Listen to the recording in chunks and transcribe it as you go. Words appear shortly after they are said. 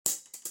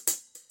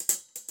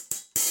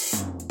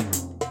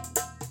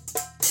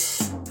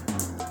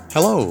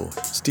Hello,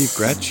 Steve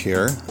Gretsch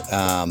here.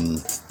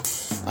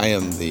 I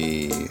am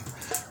the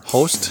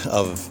host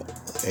of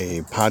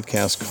a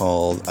podcast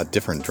called A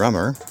Different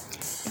Drummer,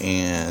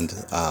 and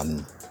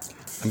I'm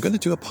going to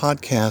do a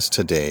podcast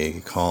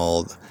today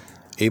called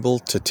Able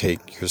to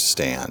Take Your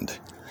Stand.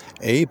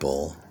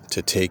 Able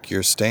to Take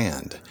Your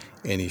Stand.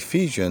 In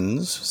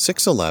Ephesians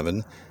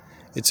 6:11,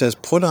 it says,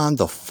 "Put on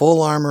the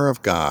full armor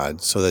of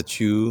God so that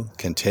you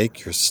can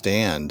take your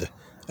stand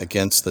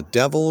against the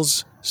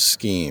devil's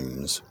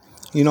schemes."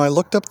 You know, I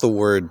looked up the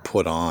word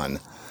 "put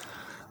on,"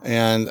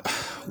 and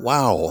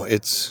wow,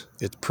 it's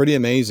pretty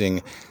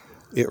amazing.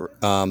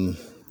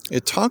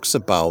 It talks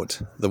about,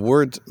 the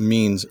word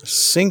means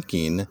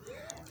sinking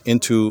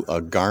into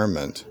a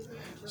garment.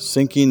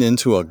 Sinking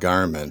into a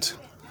garment.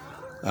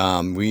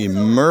 We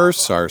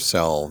immerse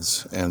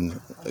ourselves, and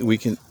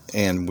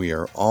we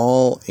are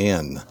all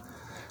in.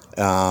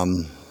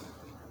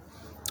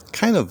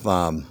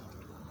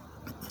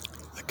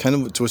 Kind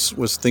of just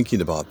was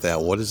thinking about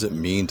that. What does it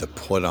mean to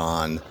put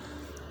on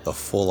the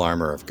full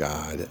armor of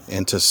God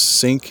and to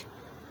sink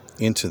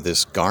into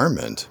this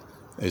garment?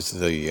 Is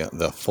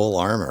the full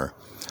armor?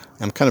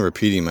 I'm kind of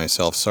repeating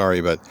myself.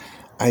 Sorry, but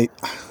it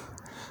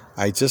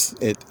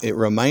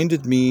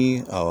reminded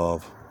me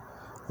of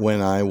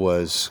when I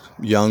was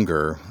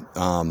younger.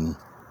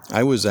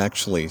 I was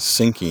actually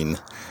sinking.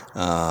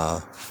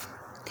 Kind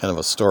of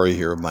a story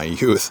here of my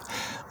youth.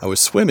 I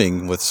was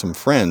swimming with some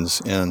friends,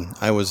 and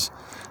I was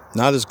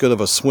not as good of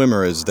a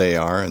swimmer as they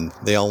are, and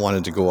they all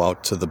wanted to go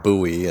out to the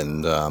buoy,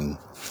 and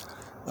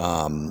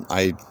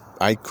I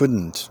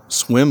couldn't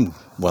swim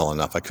well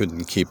enough. I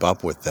couldn't keep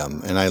up with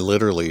them, and I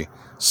literally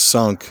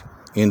sunk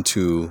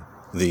into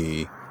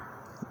the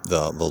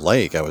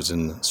lake. I was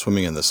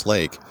swimming in this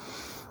lake,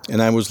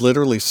 and I was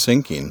literally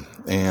sinking,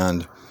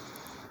 and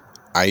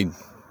I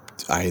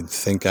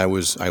think I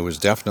was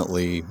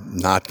definitely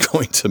not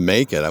going to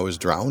make it. I was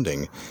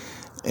drowning.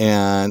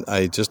 And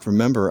I just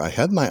remember I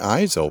had my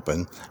eyes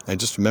open. I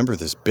just remember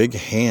this big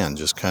hand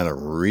just kind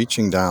of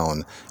reaching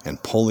down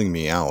and pulling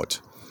me out.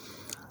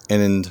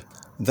 And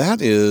that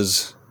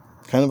is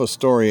kind of a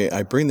story.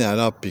 I bring that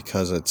up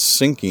because it's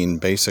sinking,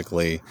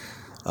 basically.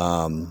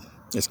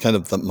 It's kind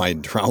of my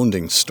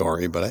drowning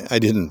story, but I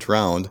didn't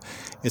drown.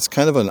 It's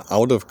kind of an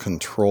out of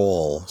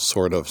control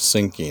sort of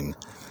sinking.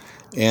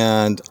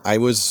 And I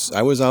was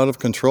out of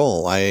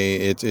control.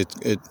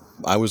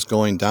 I was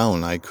going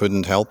down. I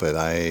couldn't help it.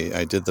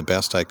 I did the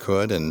best I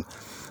could, and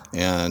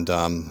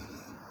the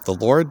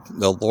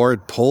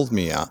Lord pulled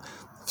me out.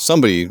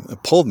 Somebody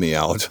pulled me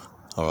out.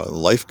 A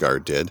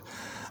lifeguard did.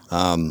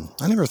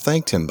 I never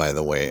thanked him, by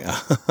the way.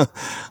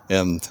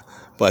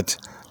 But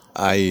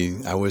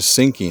I was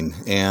sinking,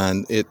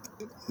 and it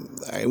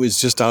was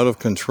just out of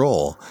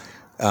control.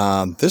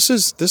 This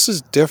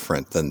is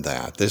different than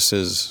that. This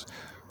is.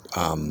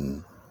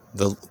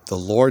 The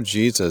Lord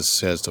Jesus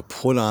says to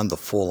put on the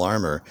full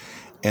armor,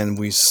 and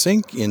we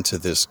sink into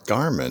this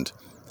garment,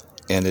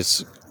 and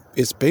it's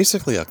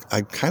basically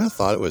I kind of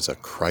thought it was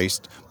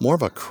more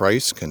of a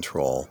Christ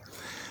control,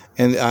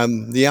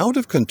 and the out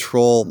of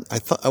control.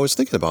 I was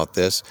thinking about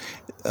this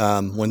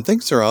when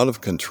things are out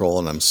of control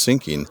and I'm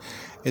sinking.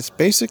 It's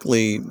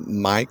basically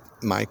my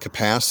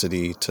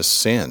capacity to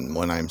sin.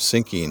 When I'm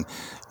sinking,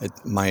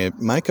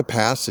 my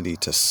capacity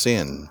to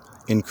sin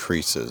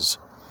increases.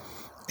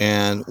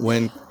 And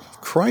when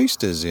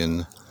Christ is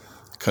in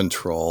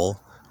control,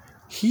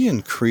 He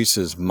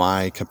increases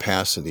my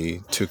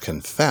capacity to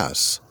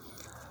confess.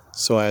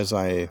 So as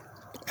I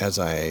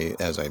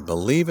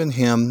believe in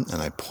Him and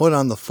I put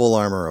on the full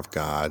armor of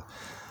God,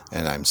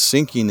 and I'm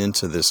sinking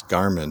into this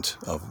garment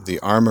of the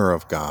armor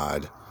of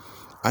God,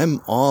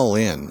 I'm all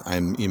in.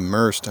 I'm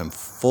immersed. I'm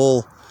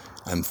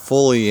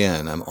fully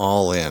in. I'm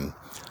all in.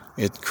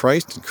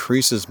 Christ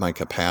increases my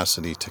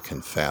capacity to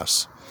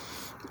confess.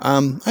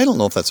 I don't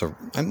know if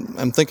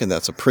I'm thinking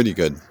that's a pretty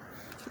good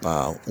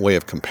way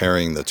of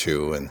comparing the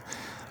two, and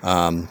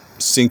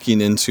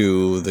sinking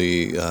into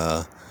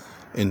the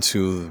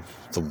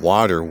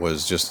water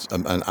was just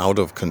an out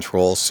of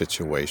control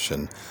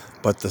situation,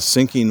 but the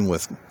sinking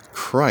with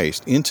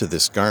Christ into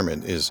this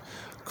garment is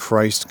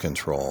Christ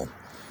control.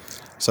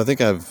 So I think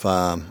I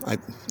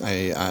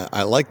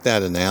like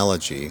that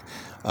analogy.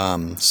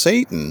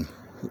 Satan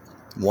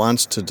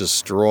wants to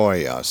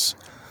destroy us.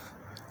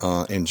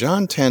 In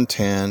John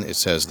 10:10, it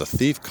says, "The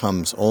thief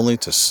comes only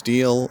to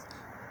steal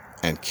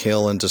and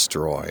kill and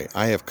destroy.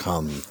 I have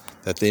come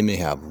that they may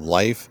have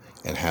life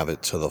and have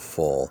it to the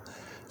full."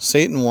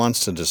 Satan wants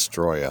to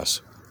destroy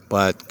us,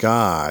 but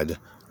God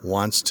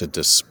wants to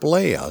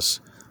display us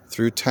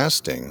through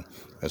testing.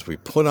 As we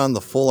put on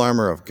the full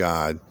armor of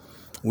God,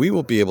 we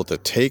will be able to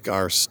take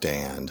our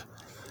stand.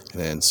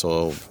 And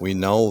so we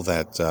know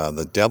that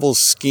the devil's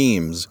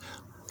schemes,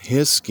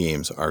 his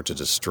schemes, are to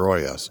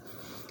destroy us.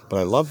 But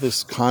I love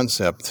this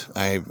concept.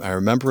 I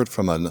remember it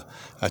from a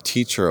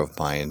teacher of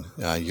mine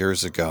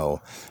years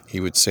ago. He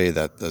would say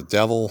that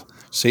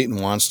Satan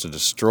wants to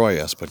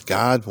destroy us, but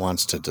God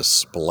wants to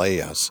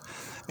display us.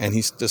 And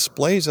He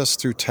displays us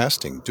through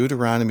testing.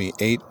 Deuteronomy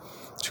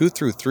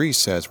 8:2-3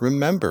 says,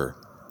 "Remember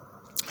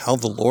how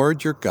the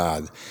Lord your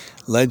God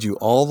led you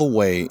all the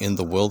way in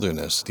the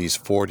wilderness these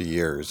 40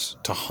 years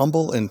to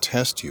humble and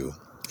test you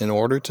in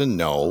order to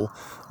know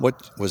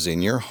what was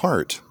in your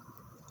heart,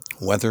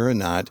 whether or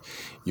not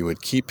you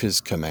would keep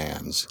his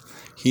commands.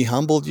 He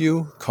humbled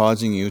you,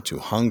 causing you to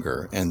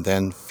hunger, and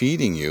then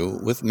feeding you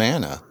with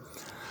manna,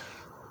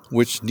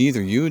 which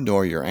neither you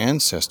nor your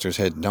ancestors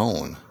had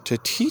known, to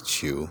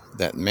teach you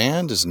that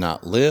man does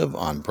not live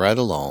on bread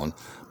alone,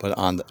 but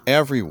on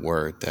every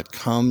word that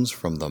comes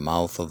from the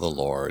mouth of the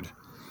Lord.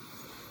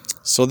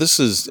 So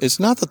it's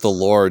not that the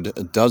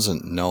Lord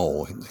doesn't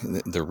know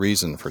the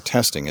reason for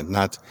testing. It's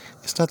not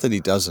that he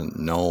doesn't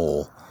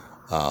know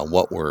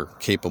what we're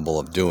capable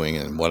of doing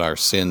and what our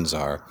sins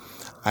are.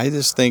 I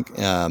just think,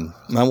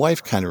 my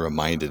wife kind of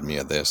reminded me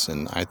of this,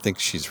 and I think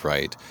she's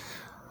right.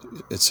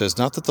 It says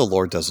not that the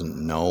Lord doesn't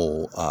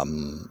know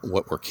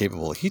what we're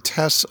capable of. He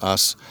tests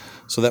us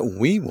so that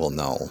we will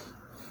know.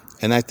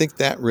 And I think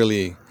that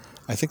really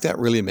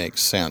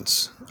makes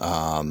sense.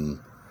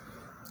 And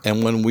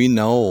when we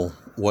know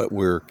what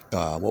we're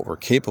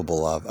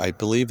capable of, I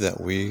believe that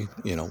we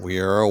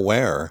are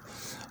aware,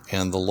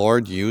 and the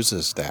Lord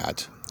uses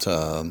that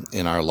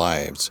in our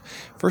lives.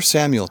 1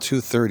 Samuel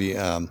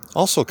 2:30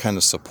 also kind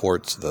of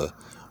supports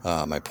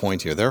my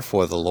point here.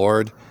 Therefore, the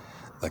Lord,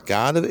 the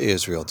God of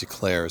Israel,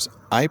 declares,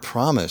 I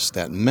promised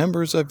that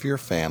members of your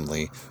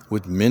family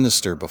would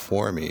minister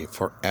before me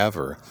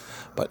forever.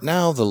 But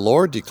now the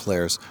Lord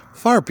declares,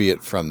 far be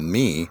it from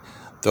me,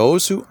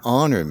 those who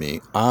honor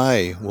me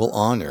I will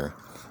honor,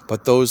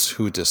 but those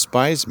who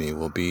despise me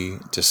will be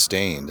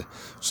disdained.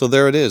 So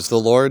there it is. The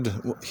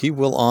Lord, he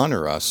will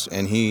honor us,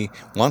 and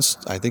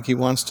I think he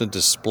wants to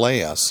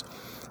display us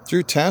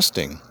through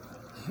testing.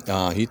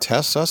 He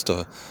tests us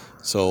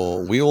so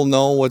we will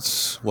know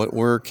what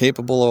we're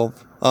capable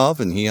of,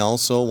 and he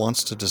also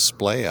wants to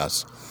display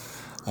us.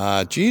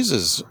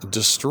 Jesus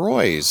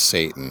destroys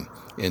Satan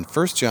in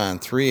 1 John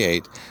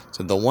 3:8.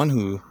 So the one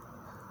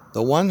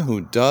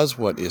who does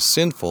what is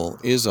sinful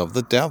is of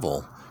the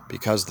devil,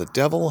 because the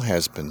devil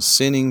has been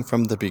sinning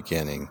from the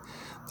beginning.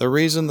 The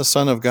reason the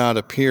Son of God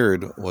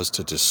appeared was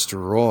to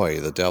destroy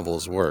the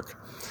devil's work.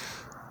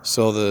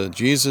 So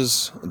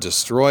Jesus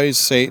destroys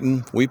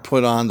Satan. We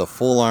put on the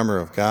full armor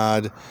of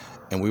God,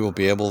 and we will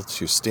be able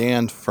to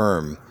stand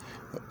firm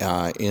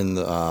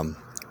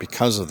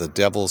because of the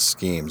devil's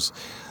schemes.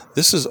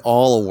 This is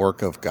all a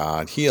work of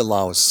God. He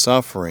allows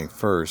suffering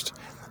first.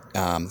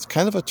 It's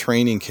kind of a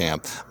training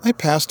camp. My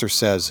pastor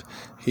says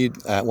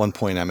at one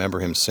point, I remember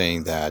him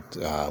saying that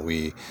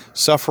we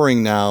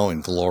suffering now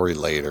and glory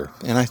later,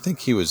 and I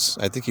think he was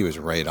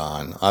right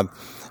on.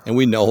 And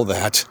we know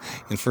that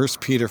in 1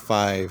 Peter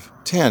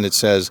 5:10 it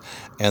says,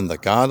 and the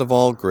God of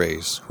all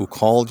grace, who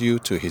called you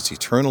to his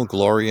eternal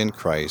glory in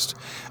Christ,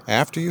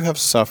 after you have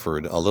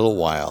suffered a little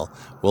while,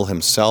 will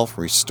himself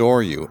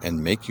restore you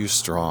and make you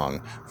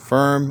strong,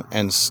 firm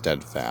and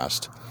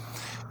steadfast.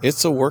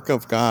 It's a work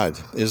of God,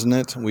 isn't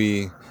it?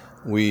 We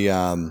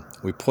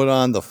put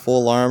on the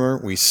full armor.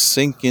 We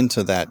sink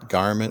into that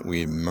garment.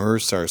 We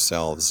immerse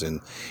ourselves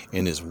in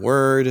his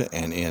word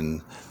and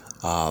in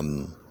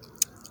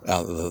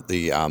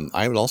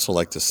I would also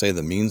like to say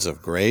the means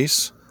of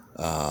grace,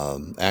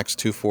 Acts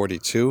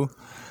 2:42.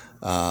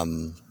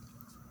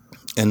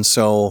 And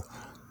so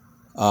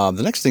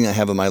the next thing I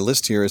have on my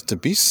list here is to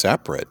be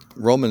separate.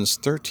 Romans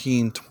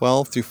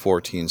 13:12 through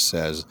 14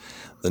 says,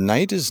 the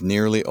night is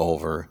nearly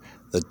over.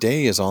 The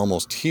day is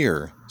almost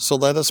here. So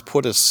let us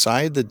put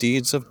aside the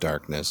deeds of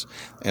darkness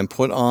and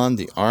put on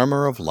the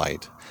armor of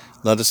light.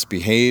 Let us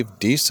behave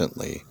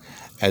decently,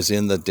 as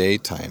in the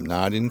daytime,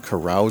 not in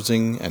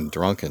carousing and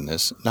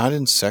drunkenness, not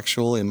in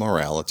sexual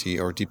immorality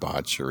or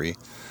debauchery,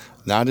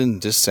 not in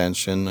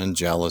dissension and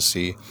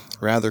jealousy.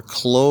 Rather,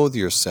 clothe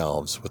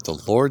yourselves with the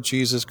Lord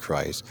Jesus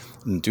Christ,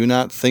 and do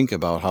not think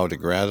about how to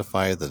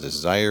gratify the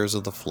desires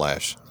of the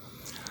flesh.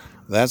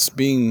 That's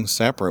being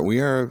separate.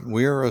 We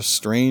are a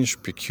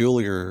strange,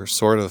 peculiar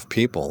sort of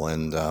people,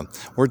 and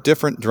we're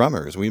different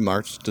drummers. We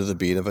march to the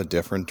beat of a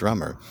different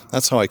drummer.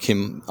 That's how I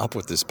came up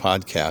with this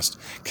podcast,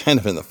 kind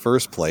of in the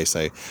first place.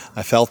 I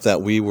felt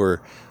that we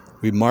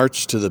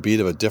marched to the beat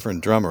of a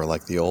different drummer,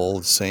 like the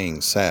old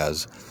saying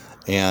says,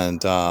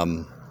 and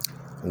I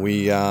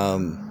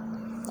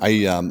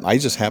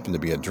just happened to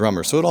be a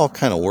drummer, so it all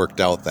kind of worked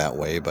out that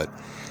way. But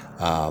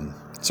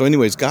so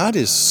anyways, God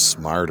is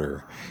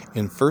smarter.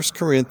 In 1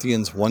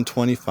 Corinthians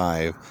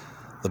 1:25,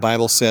 the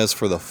Bible says,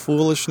 for the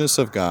foolishness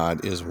of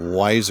God is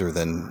wiser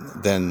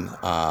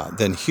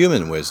than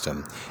human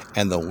wisdom,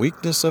 and the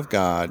weakness of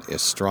God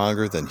is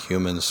stronger than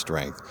human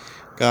strength.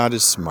 God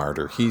is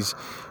smarter. He's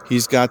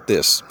got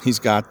this. He's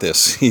got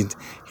this.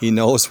 He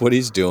knows what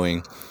he's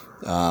doing.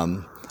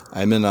 I'm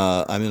in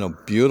a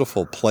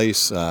beautiful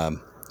place. Kind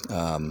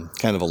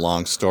of a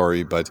long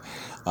story, but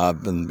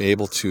I've been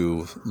able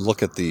to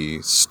look at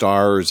the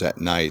stars at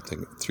night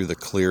through the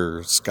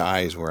clear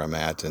skies where I'm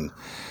at, and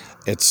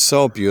it's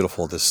so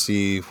beautiful to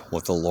see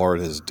what the Lord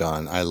has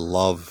done. I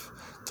love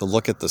to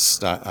look at the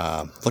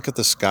sky, look at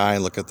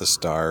the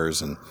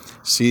stars, and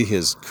see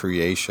his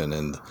creation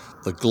and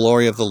the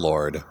glory of the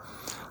Lord.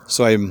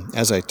 So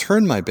as I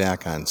turn my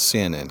back on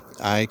sin and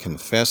I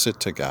confess it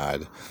to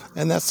God,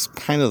 and that's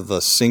kind of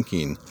the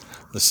sinking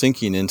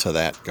into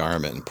that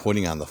garment and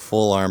putting on the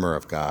full armor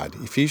of God.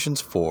 Ephesians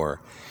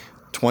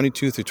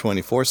 4:22 through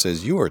 24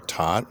 says, "You are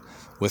taught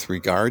with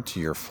regard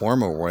to your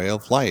former way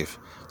of life,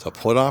 to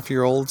put off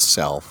your old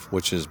self,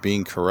 which is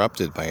being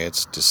corrupted by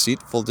its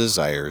deceitful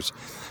desires,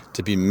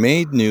 to be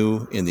made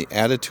new in the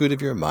attitude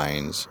of your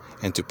minds,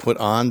 and to put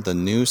on the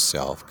new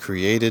self,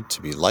 created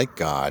to be like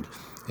God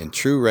in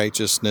true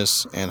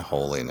righteousness and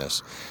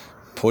holiness."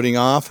 Putting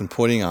off and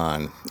putting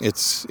on.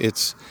 It's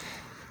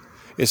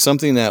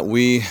something that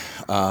we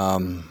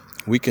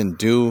can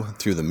do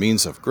through the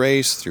means of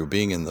grace, through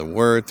being in the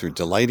Word, through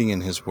delighting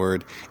in His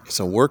Word. It's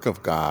a work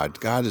of God.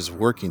 God is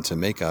working to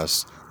make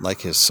us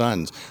like His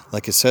sons,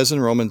 like it says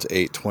in Romans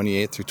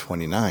 8:28 through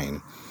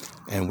 29.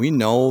 And we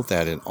know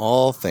that in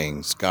all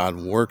things God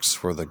works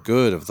for the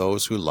good of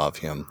those who love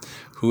Him,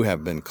 who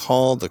have been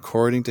called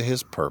according to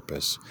His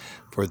purpose.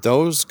 For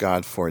those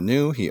God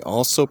foreknew, He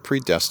also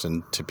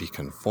predestined to be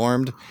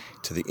conformed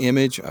to the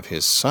image of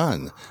His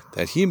Son,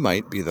 that He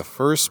might be the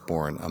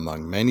firstborn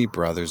among many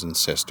brothers and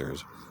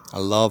sisters. I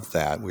love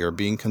that. We are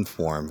being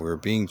conformed. We are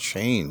being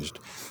changed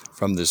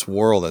from this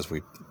world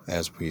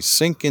as we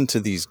sink into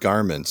these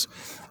garments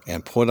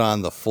and put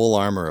on the full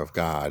armor of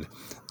God.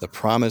 The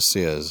promise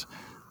is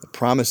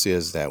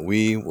that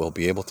we will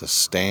be able to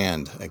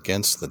stand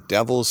against the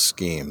devil's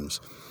schemes,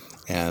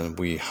 and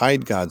we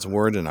hide God's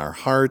word in our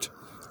heart.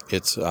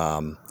 It's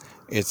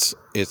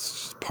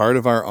part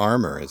of our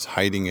armor. It's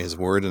hiding His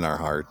word in our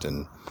heart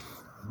and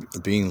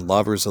being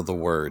lovers of the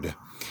word.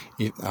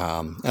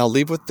 I'll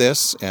leave with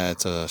this.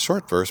 It's a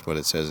short verse, but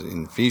it says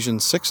in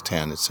Ephesians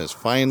 6:10, it says,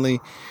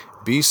 "Finally,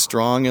 be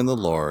strong in the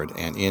Lord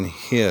and in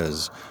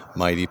His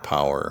mighty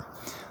power."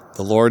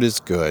 The Lord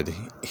is good.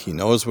 He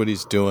knows what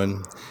He's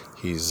doing.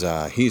 He's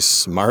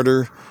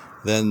smarter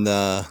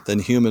than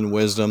human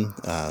wisdom.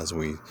 As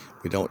we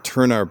don't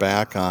turn our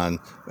back on,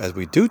 as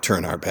we do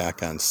turn our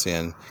back on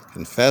sin,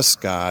 confess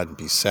God,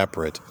 be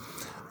separate.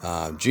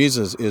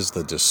 Jesus is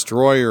the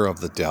destroyer of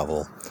the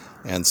devil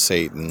and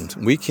Satan.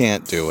 We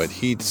can't do it.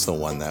 He's the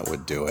one that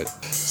would do it.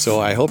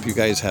 So I hope you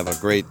guys have a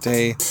great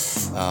day.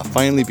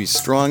 Finally, be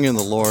strong in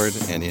the Lord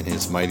and in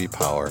His mighty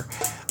power.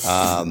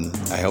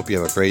 I hope you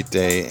have a great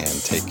day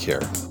and take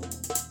care.